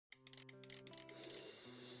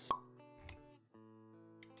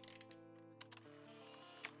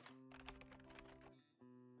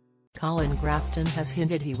Colin Grafton has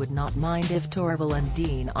hinted he would not mind if Torvill and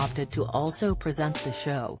Dean opted to also present the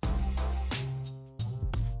show.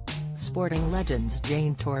 Sporting legends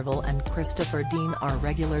Jane Torvill and Christopher Dean are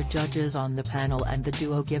regular judges on the panel, and the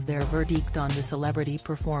duo give their verdict on the celebrity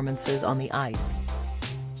performances on the ice.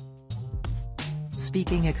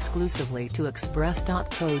 Speaking exclusively to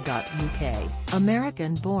Express.co.uk,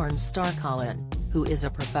 American-born star Colin, who is a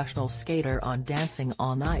professional skater on Dancing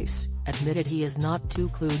on Ice, admitted he is not too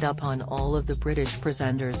clued up on all of the British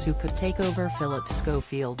presenters who could take over Phillip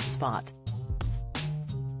Schofield's spot.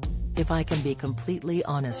 "If I can be completely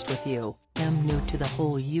honest with you, I'm new to the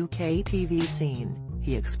whole UK TV scene,"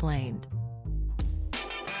 he explained.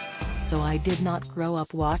 "So I did not grow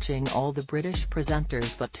up watching all the British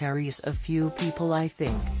presenters, but Terry's a few people I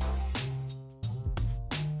think.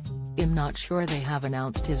 I'm not sure they have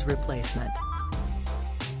announced his replacement.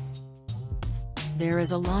 There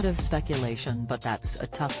is a lot of speculation, but that's a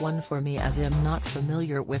tough one for me as I'm not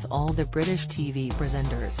familiar with all the British TV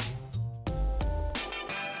presenters."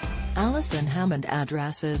 Alison Hammond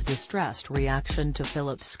addresses distressed reaction to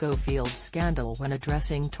Phillip Schofield's scandal when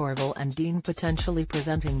addressing Torvill and Dean potentially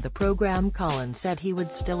presenting the programme. Colin said he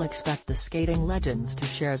would still expect the skating legends to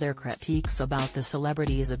share their critiques about the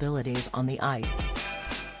celebrities' abilities on the ice.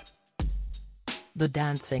 The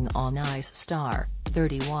Dancing on Ice star,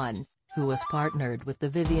 31, who was partnered with the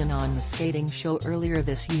Vivian on the skating show earlier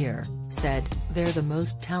this year, said, "They're the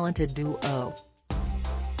most talented duo.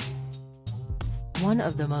 One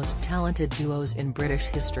of the most talented duos in British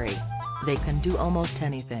history. They can do almost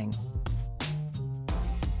anything.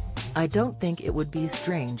 I don't think it would be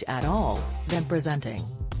strange at all, them presenting.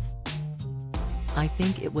 I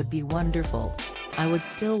think it would be wonderful. I would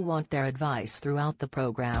still want their advice throughout the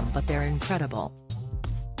program, but they're incredible."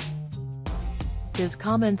 His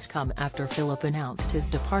comments come after Phillip announced his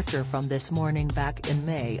departure from This Morning back in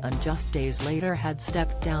May and just days later had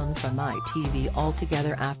stepped down from ITV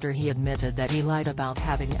altogether after he admitted that he lied about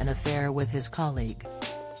having an affair with his colleague.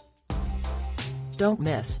 "Don't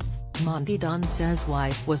miss." Monty Dunn says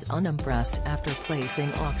wife was unimpressed after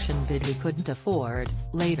placing auction bid he couldn't afford.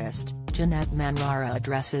 Latest, Jeanette Manrara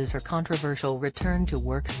addresses her controversial return to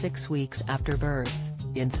work 6 weeks after birth.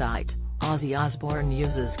 Insight. Ozzy Osbourne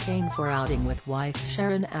uses cane for outing with wife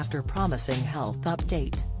Sharon after promising health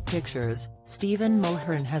update. Pictures. Stephen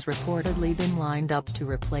Mulhern has reportedly been lined up to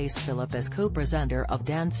replace Phillip as co-presenter of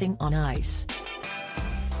Dancing on Ice.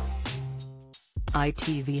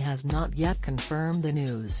 ITV has not yet confirmed the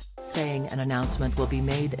news, saying an announcement will be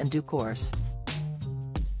made in due course.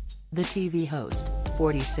 The TV host,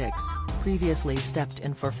 46, previously stepped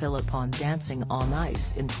in for Phillip on Dancing on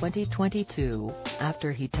Ice in 2022,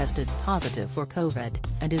 after he tested positive for COVID,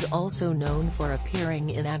 and is also known for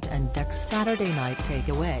appearing in Ant and Dec's Saturday Night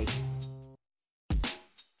Takeaway.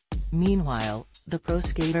 Meanwhile, the pro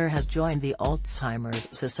skater has joined the Alzheimer's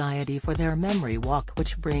Society for their Memory Walk,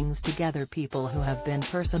 which brings together people who have been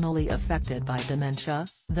personally affected by dementia,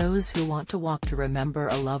 those who want to walk to remember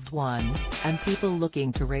a loved one, and people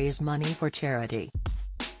looking to raise money for charity.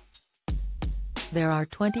 There are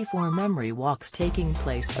 24 memory walks taking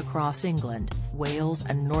place across England, Wales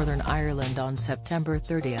and Northern Ireland on September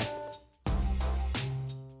 30th.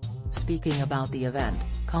 Speaking about the event,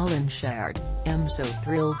 Colin shared, "I'm so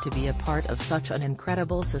thrilled to be a part of such an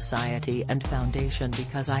incredible society and foundation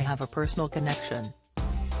because I have a personal connection.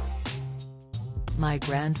 My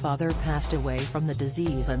grandfather passed away from the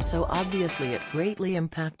disease, and so obviously it greatly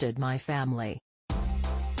impacted my family.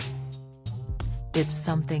 It's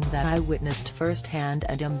something that I witnessed firsthand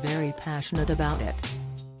and am very passionate about it.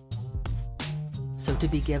 So to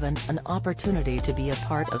be given an opportunity to be a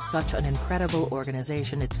part of such an incredible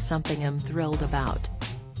organization, it's something I'm thrilled about."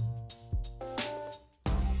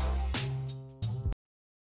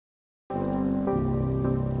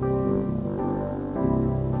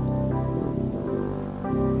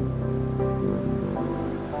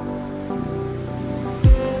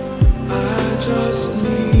 I just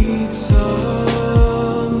need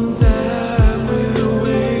some that will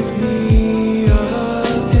wake me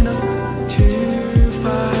up enough to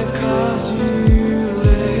fight, 'cause you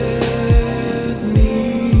let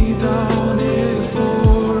me down it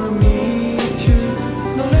for me to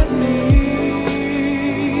not let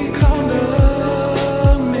me count the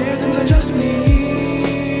minutes. I just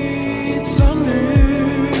need some